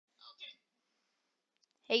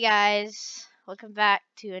Hey guys, welcome back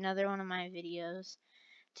to another one of my videos.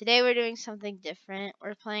 Today we're doing something different.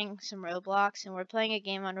 We're playing some Roblox and we're playing a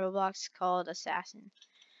game on Roblox called Assassin.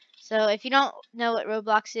 So if you don't know what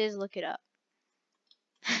Roblox is, look it up.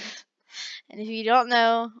 And if you don't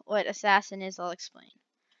know what Assassin is, I'll explain.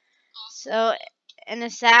 So an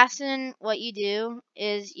assassin, what you do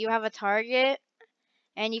is you have a target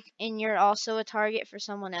and you're also a target for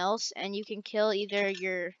someone else, and you can kill either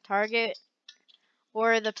your target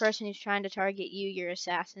or the person who's trying to target you, your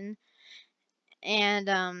assassin. And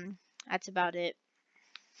that's about it.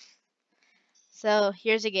 So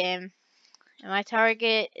here's a game, and my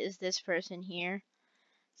target is this person here.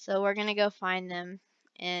 So we're gonna go find them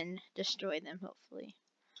and destroy them, hopefully.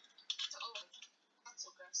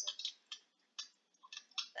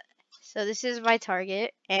 So this is my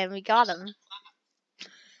target, and we got him.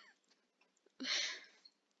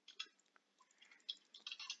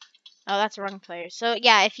 Oh, that's the wrong player. So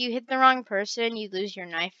yeah, if you hit the wrong person, you lose your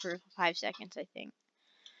knife for 5 seconds, I think.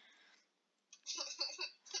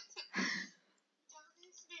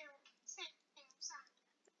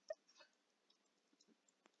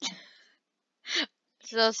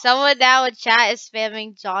 So someone now in chat is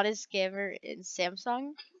spamming John is Scammer in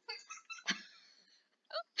Samsung.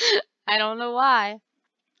 I don't know why.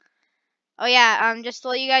 Oh yeah, just to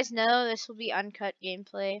let you guys know, this will be uncut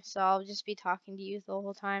gameplay, so I'll just be talking to you the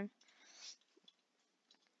whole time.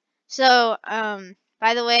 So,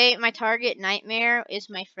 by the way, my target Nightmare is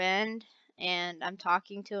my friend, and I'm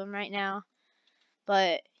talking to him right now.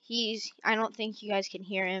 But I don't think you guys can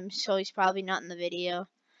hear him, so he's probably not in the video.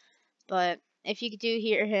 But if you do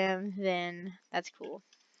hear him, then that's cool.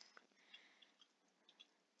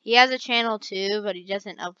 He has a channel too, but he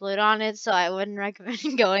doesn't upload on it, so I wouldn't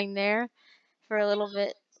recommend going there for a little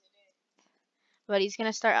bit. But he's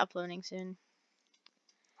gonna start uploading soon.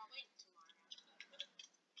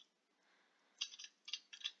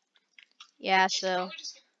 Yeah, so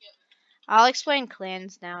I'll explain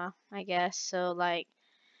clans now, I guess. So like,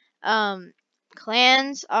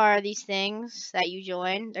 clans are these things that you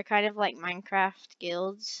join. They're kind of like Minecraft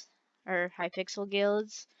guilds or Hypixel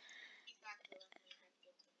guilds.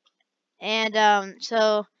 And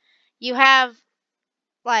so you have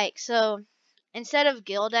like, so instead of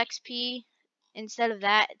guild XP, instead of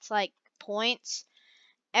that, it's like points.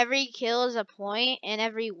 Every kill is a point and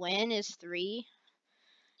every win is 3.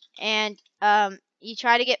 And you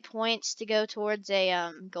try to get points to go towards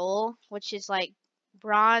a goal, which is like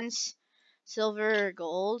bronze, silver, or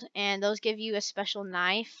gold, and those give you a special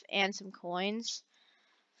knife and some coins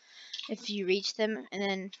if you reach them. And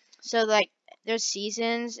then so like there's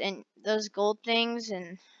seasons, and those gold things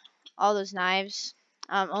and all those knives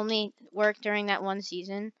only work during that one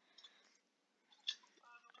season.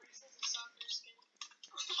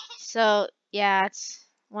 So yeah, it's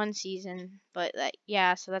one season, but like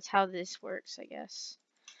yeah, so that's how this works, I guess.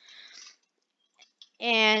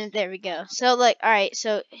 And there we go. So like, all right,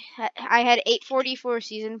 so I had 844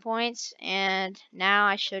 season points, and now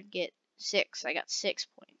I should get 6. I got 6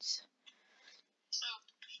 points.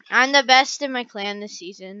 I'm the best in my clan this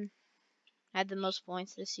season. I had the most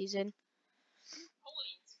points this season.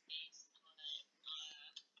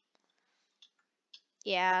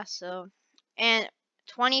 Yeah, so, and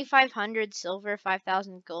 2,500 silver,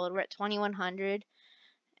 5,000 gold. We're at 2,100,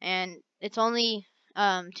 and it's only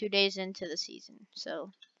 2 days into the season.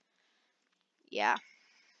 So, yeah.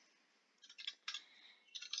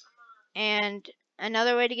 And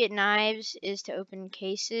another way to get knives is to open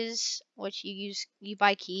cases, which you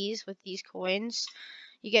buy keys with these coins.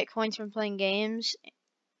 You get coins from playing games,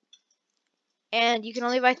 and you can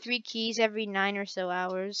only buy 3 keys every 9 or so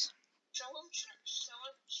hours.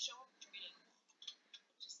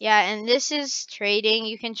 Yeah, and this is trading.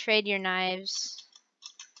 You can trade your knives.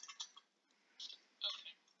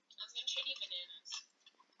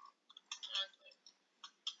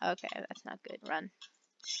 Okay, that's not good. Run.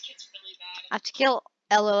 I have to kill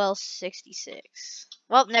LOL66.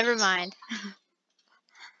 Well, never mind.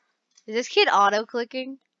 Is this kid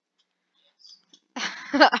auto-clicking?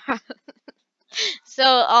 So,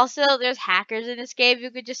 also, there's hackers in this game who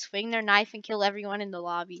could just swing their knife and kill everyone in the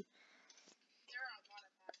lobby.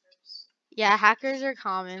 Yeah, hackers are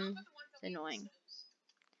common. It's annoying.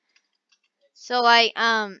 So, like,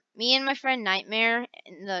 me and my friend Nightmare,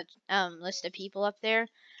 in the list of people up there,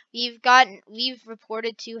 we've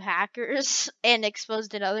reported 2 hackers and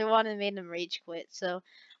exposed another one and made them rage quit. So,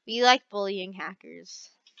 we like bullying hackers.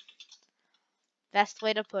 Best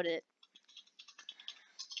way to put it.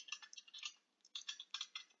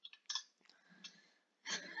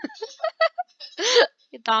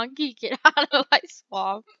 Donkey, get out of my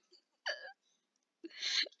swamp.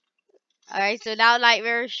 Alright, so now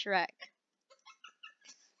Nightmare Shrek.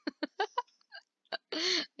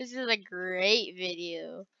 This is a great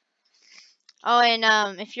video. Oh,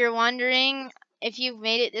 and if you're wondering, if you've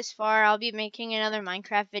made it this far, I'll be making another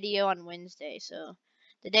Minecraft video on Wednesday. So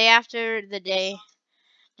the day after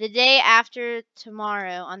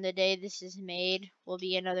tomorrow, on the day this is made, will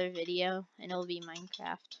be another video, and it'll be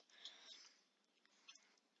Minecraft.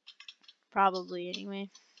 Probably, anyway.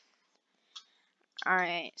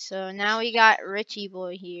 Alright, so now we got Richie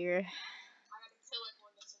Boy here.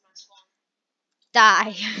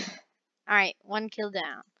 Die. Alright, 1 kill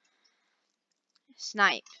down.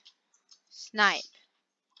 Snipe. Snipe.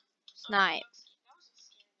 Snipe.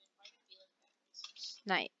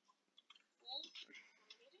 Snipe.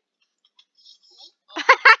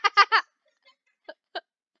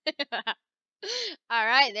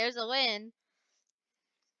 Alright, there's a win.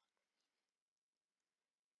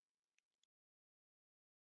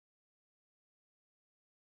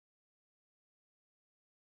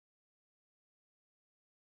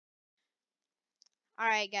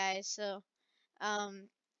 Alright, guys, so, I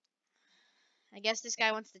guess this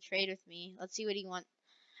guy wants to trade with me. Let's see what he wants.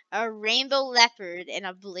 A rainbow leopard and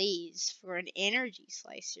a blaze for an energy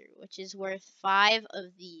slicer, which is worth 5 of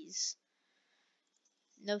these.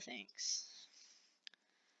 No thanks.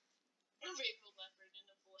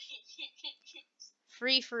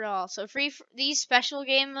 Free for all. So these special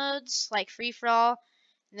game modes like free for all,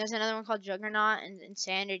 and there's another one called Juggernaut and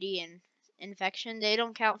Insanity and Infection. They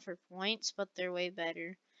don't count for points, but they're way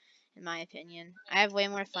better, in my opinion. I have way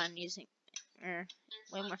more fun using, or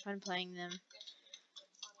way more fun playing them.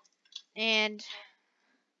 And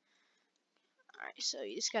alright, so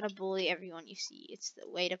you just gotta bully everyone you see. It's the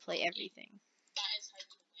way to play everything.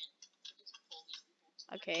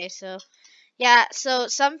 Okay, so yeah, so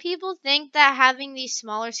some people think that having these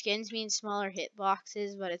smaller skins means smaller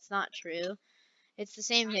hitboxes, but it's not true. It's the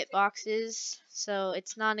same hitboxes, so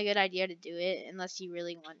it's not a good idea to do it unless you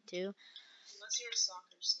really want to. Unless you're a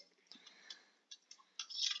soccer skin.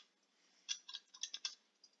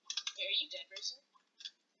 Okay, are you dead, Racer?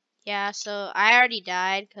 Yeah, so I already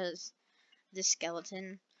died because this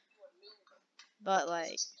skeleton. But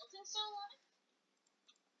like,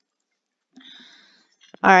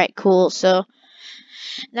 alright, cool. So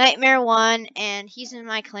Nightmare won, and he's in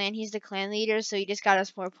my clan. He's the clan leader, so he just got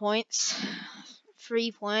us more points.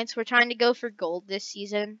 Free points. We're trying to go for gold this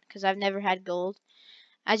season because I've never had gold.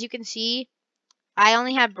 As you can see, I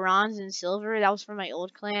only had bronze and silver. That was from my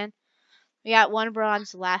old clan. We got 1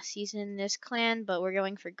 bronze last season in this clan, but we're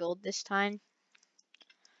going for gold this time.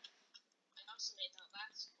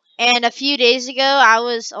 And a few days ago, I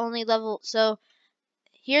was only level. So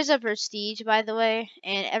here's a prestige, by the way,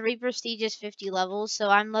 and every prestige is 50 levels. So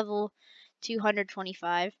I'm level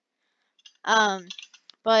 225.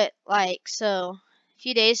 But like, so a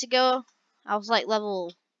few days ago, I was like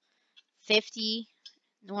level 50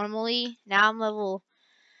 normally. Now I'm level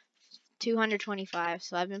 225.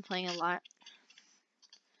 So I've been playing a lot.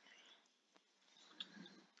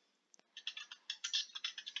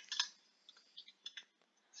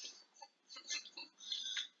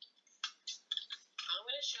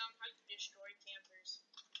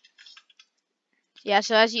 Yeah,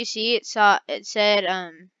 so as you see, it said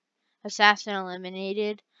assassin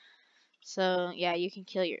eliminated. So yeah, you can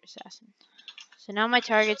kill your assassin. So now my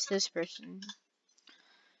target's this person.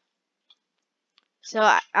 So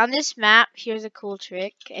on this map, here's a cool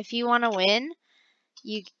trick. If you want to win,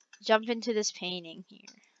 you jump into this painting here.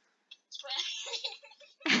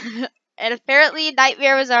 And apparently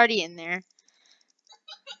Nightmare was already in there.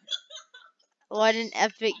 What an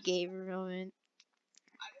epic gamer moment.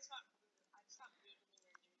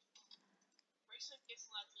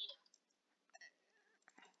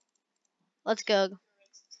 Let's go.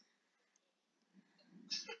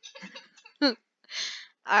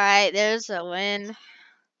 Alright, there's a win.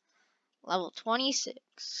 Level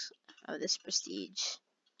 26 of this prestige.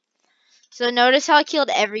 So notice how I killed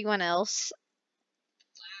everyone else.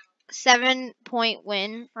 7-point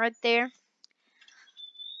win right there.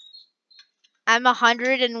 I'm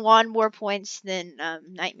 101 more points than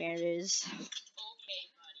Nightmare is.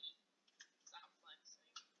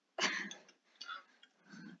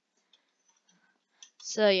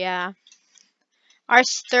 So yeah. Our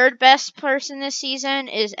 3rd best person this season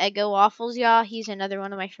is Eggo Waffles, y'all. He's another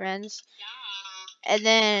one of my friends. And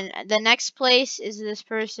then the next place is this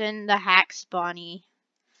person, the Hacks Bonnie.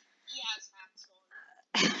 He has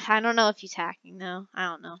hacks on. I don't know if he's hacking though. I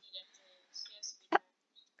don't know.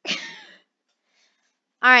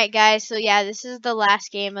 Alright guys, so yeah, this is the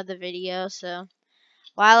last game of the video. So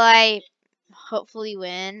while I hopefully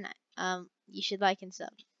win, you should like and sub.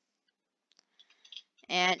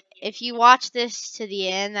 And if you watch this to the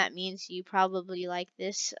end, that means you probably like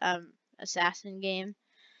this assassin game.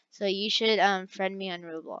 So you should friend me on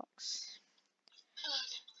Roblox.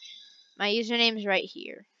 My username is right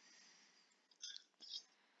here.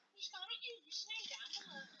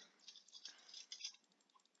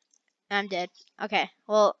 I'm dead. Okay.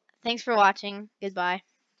 Well, thanks for watching. Goodbye.